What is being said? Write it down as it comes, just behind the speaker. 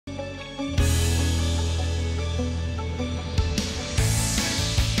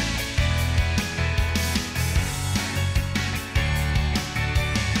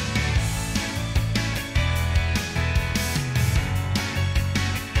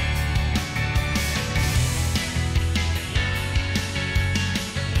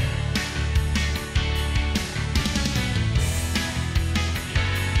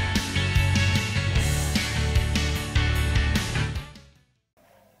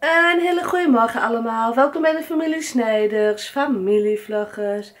Een hele goede morgen allemaal. Welkom bij de Familie Snijders,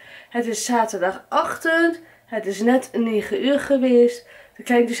 familievloggers. Het is zaterdagochtend. Het is net 9 uur geweest. De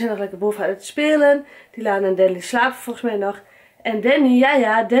kleintjes zijn nog lekker boven aan het spelen. Die Laan en Danny slapen volgens mij nog. En Danny,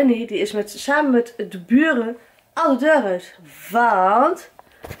 Danny die is samen met de buren alle deur uit. Want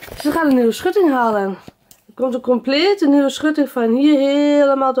ze gaan een nieuwe schutting halen. Er komt een complete nieuwe schutting van hier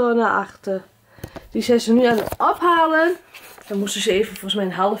helemaal door naar achter. Die zijn ze nu aan het ophalen. Daar moesten ze even volgens mij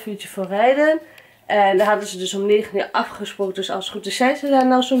een half uurtje voor rijden. En daar hadden ze dus om 9 uur afgesproken. Dus als het goed is zijn ze daar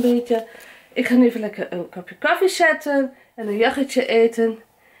nou zo'n beetje. Ik ga nu even lekker een kopje koffie zetten. En een yoghurtje eten.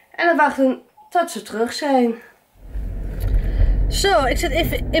 En dan wachten tot ze terug zijn. Zo, ik zit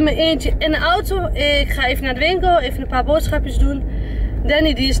even in mijn eentje in de auto. Ik ga even naar de winkel. Even een paar boodschapjes doen.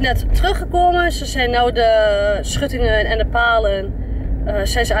 Danny die is net teruggekomen. Ze zijn nou de schuttingen en de palen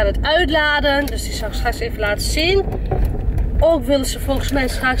zijn ze aan het uitladen. Dus die zal ik straks even laten zien. Ook willen ze volgens mij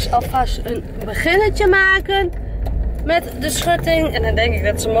straks alvast een beginnetje maken met de schutting. En dan denk ik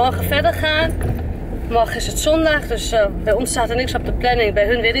dat ze morgen verder gaan. Morgen is het zondag, dus bij ons staat er niks op de planning. Bij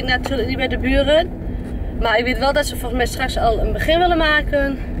hun weet ik natuurlijk niet, bij de buren. Maar ik weet wel dat ze volgens mij straks al een begin willen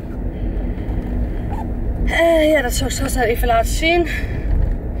maken. Ja, dat zal ik straks even laten zien.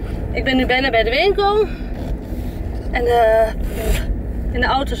 Ik ben nu bijna bij de winkel. En in de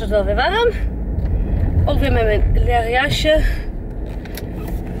auto is het wel weer warm. Ook weer met mijn leren jasje.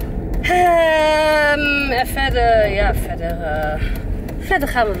 En verder, ja, verder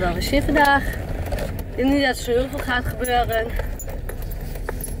gaan we wel weer zien vandaag. Ik denk niet dat er zo heel veel gaat gebeuren.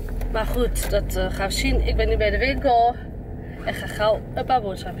 Maar goed, dat gaan we zien. Ik ben nu bij de winkel en ga gauw een paar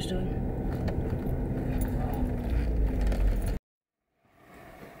boodschapjes doen.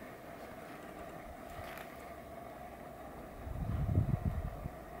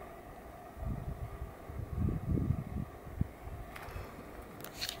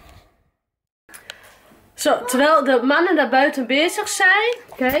 Zo, terwijl de mannen daar buiten bezig zijn.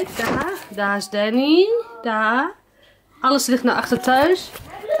 Kijk, daar is Danny. Daar. Alles ligt naar achter thuis.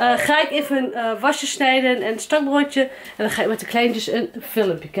 Ga ik even wasje snijden en een stokbroodje. En dan ga ik met de kleintjes een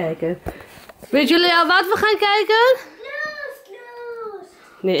filmpje kijken. Weet jullie al wat we gaan kijken?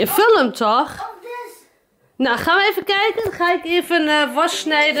 Nee, een film toch? Nou, gaan we even kijken. Dan ga ik even was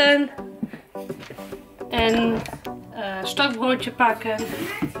snijden. En stokbroodje pakken.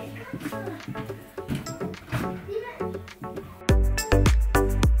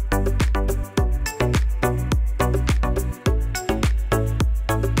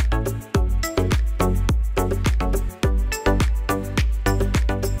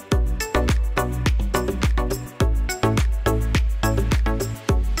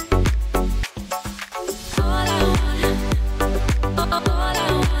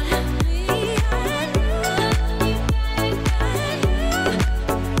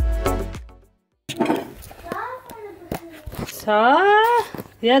 Zo.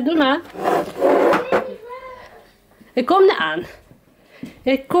 Ja, doe maar. Ik kom eraan.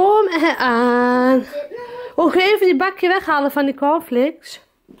 Ik kom eraan. Oh, ga even die bakje weghalen van die cornflakes.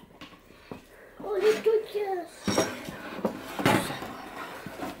 Oh, die toetjes.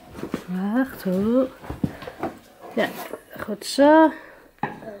 Wacht hoor. Ja, goed zo.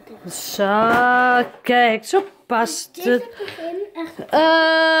 Zo, kijk, zo past het. Dit is het begin,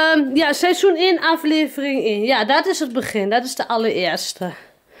 echt. Ja, seizoen 1, aflevering 1. Ja, dat is het begin. Dat is de allereerste.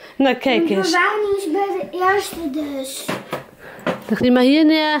 Nou, kijk eens. We waren niet bij de eerste dus. Leg die maar hier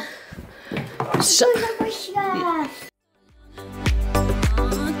neer. Zo.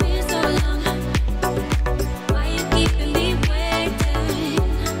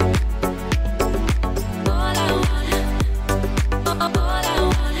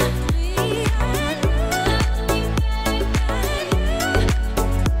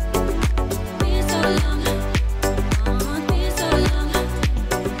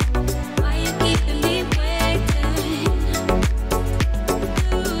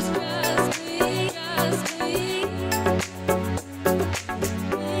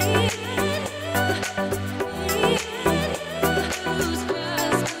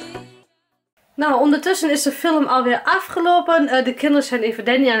 Nou, ondertussen is de film alweer afgelopen. De kinderen zijn even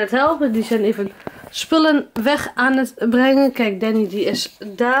Danny aan het helpen. Die zijn even spullen weg aan het brengen. Kijk, Danny die is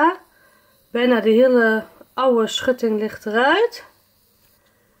daar. Bijna de hele oude schutting ligt eruit.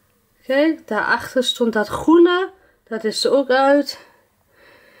 Kijk, daarachter stond dat groene. Dat is er ook uit.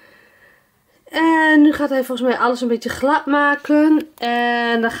 En nu gaat hij volgens mij alles een beetje glad maken.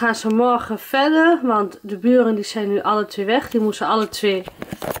 En dan gaan ze morgen verder. Want de buren die zijn nu alle twee weg. Die moeten alle twee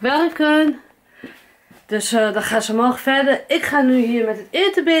werken. Dus dan gaan ze morgen verder. Ik ga nu hier met het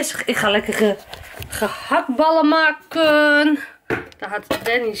eten bezig. Ik ga lekker gehaktballen maken. Daar had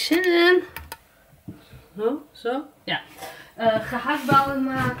Danny zin in. Zo. Ja. Gehaktballen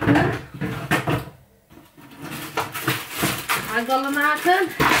maken. Gehaktballen maken.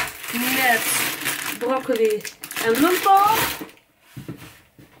 Met broccoli en bloemkool.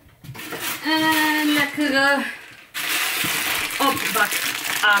 En lekkere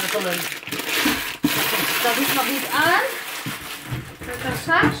opbakaardappelen. Dat doe ik nog niet aan. Dat kan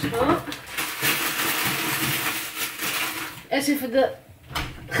straks. Eerst even de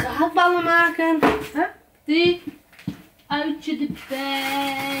gehaktballen maken. Die uitje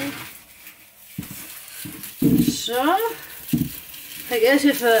erbij. Zo. Ga ik eerst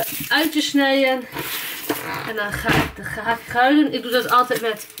even uitjes snijden. En dan ga ik de gehakt kruiden. Ik doe dat altijd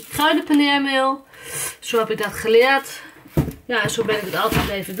met kruidenpaneermeel. Zo heb ik dat geleerd. Ja, en zo ben ik het altijd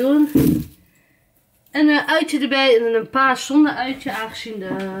blijven doen. En een uitje erbij en een paar zonder uitje. Aangezien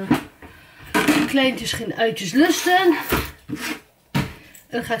de kleintjes geen uitjes lusten.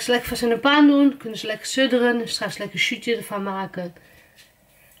 En dan ga ik ze lekker vast in de pan doen. Kunnen ze lekker sudderen. Dus straks lekker een shootje ervan maken.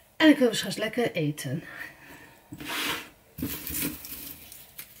 En dan kunnen we straks lekker eten.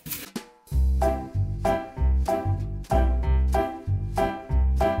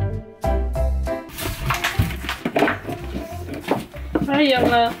 Hoi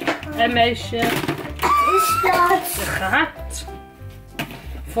jongen en meisje. Is dat? De gehakt.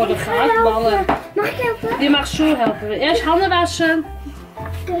 Voor de gehaktballen. Mag ik helpen? Je mag zo helpen. Eerst handen wassen.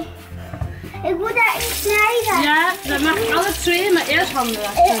 Oké. Ik moet daar iets snijden. Ja, dat mag alle twee, maar eerst handen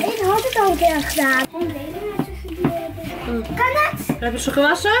wassen. Ik had het al een keer gedaan. Kan dat? Hebben ze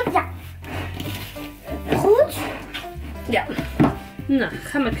gewassen? Ja. Goed? Ja. Nou,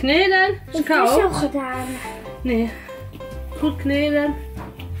 ga maar kneden. Ik heb het Koud. zo gedaan. Nee. Goed kneden.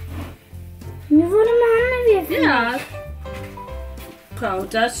 Nu worden mijn handen weer vies. Ja.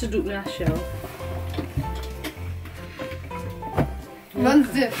 Koud, dat ze doet naast jou.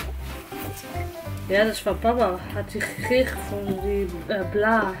 Want de... Ja, dat is van papa. Had hij gekregen voor die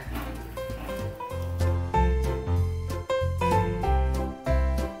bla.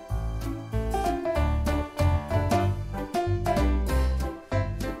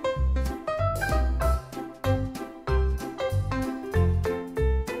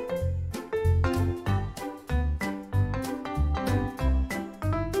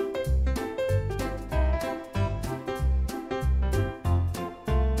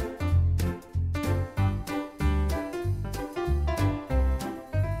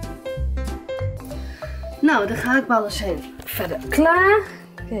 Nou, de gehaktballen zijn verder klaar.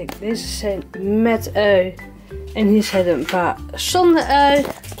 Kijk, deze zijn met ui. En hier zijn er een paar zonder ui.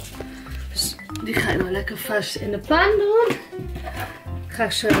 Dus die ga ik nou lekker vast in de pan doen. Ga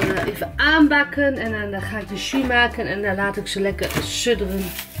ik ze even aanbakken. En dan ga ik de jus maken. En dan laat ik ze lekker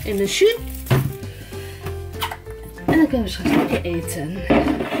sudderen in de jus. En dan kunnen we straks lekker eten.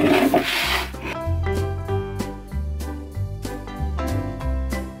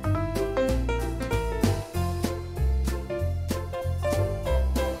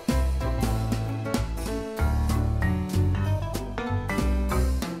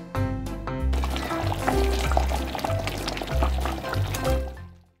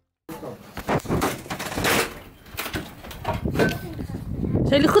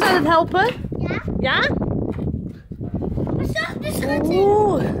 Zijn jullie goed aan het helpen? Ja. Ja? Maar zo, de schutting.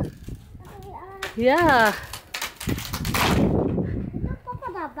 Oeh. Ja. Moet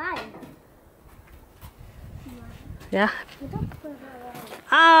papa daarbij? Ja.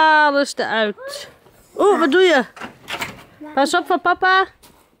 Alles eruit. Oeh, wat doe je? Pas op van papa.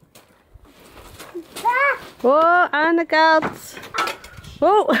 Oh, aan de kant.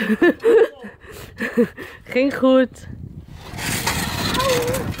 Oh. Ging goed.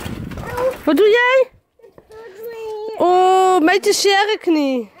 Wat doe jij? Oh, met je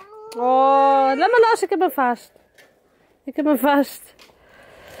serreknie. Oh, laat me los, ik heb hem vast. Ik heb hem vast.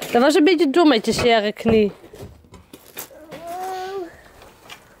 Dat was een beetje dom met je serreknie.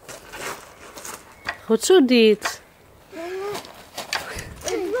 Goed zo, dit.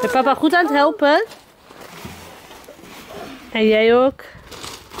 Is papa goed aan het helpen? En jij ook?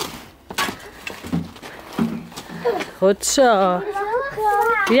 Goed zo.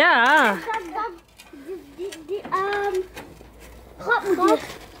 Ja. Gat was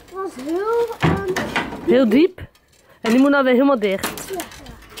Heel diep. En die moet nou weer helemaal dicht. Ja.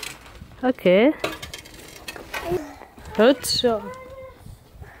 Oké. Goed zo.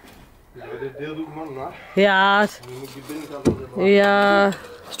 Ja, dit deel doet man na. Ja. Dan moet je binnenkant nog even. Ja.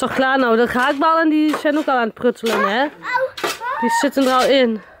 Is toch klaar nou? De gehaktballen die zijn ook al aan het pruttelen, hè? Die zitten er al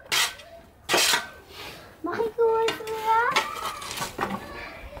in. Mag ik er even weer?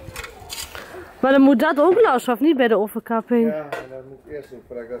 Maar dan moet dat ook los, of niet bij de overkapping? Ja, en dat moet ik eerst doen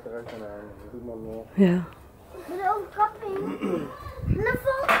voordat ik dat eruit kan halen. Dat doet man nog. Ja. Met de overkapping.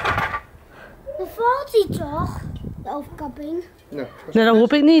 Dan valt hij toch? De overkapping. Nou, Nee, dat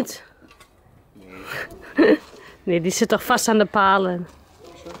hoop ik niet. Nee, die zit toch vast aan de palen.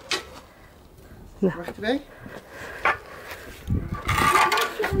 mag je erbij?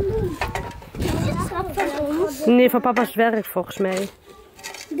 Dit strap van ons. Nee, van papa's werk volgens mij.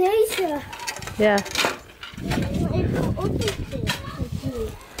 Deze. Ja. Maar ik wil ook niet dit.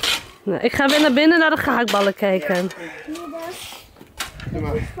 Nou, ik ga weer naar binnen naar de gehaktballen kijken. Middag. Doe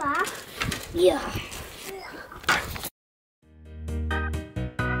maar. Vaak. Ja.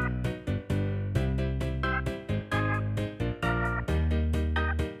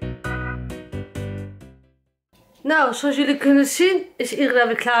 Nou, zoals jullie kunnen zien is iedereen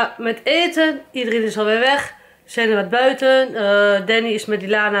weer klaar met eten. Iedereen is alweer weg. We zijn er wat buiten. Danny is met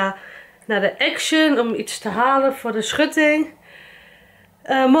Dilana naar de Action om iets te halen voor de Schutting.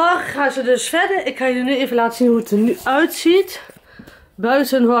 Morgen gaan ze dus verder. Ik ga jullie nu even laten zien hoe het er nu uitziet.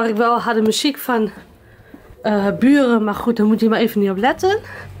 Buiten hoor ik wel harde muziek van buren. Maar goed, daar moet je maar even niet op letten.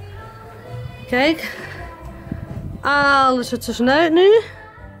 Kijk. Alles er tussenuit nu.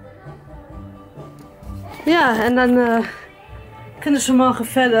 Ja, en dan kunnen ze morgen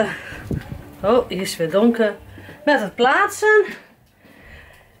verder. Oh, hier is het weer donker. Met het plaatsen.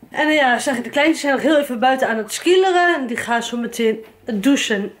 En ja, zeg ik, de kleintjes zijn nog heel even buiten aan het skileren. Die gaan zo meteen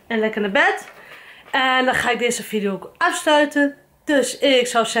douchen en lekker naar bed. En dan ga ik deze video ook afsluiten. Dus ik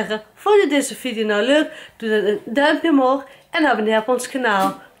zou zeggen, vond je deze video nou leuk? Doe dan een duimpje omhoog en abonneer op ons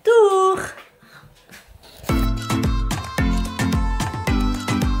kanaal. Doeg!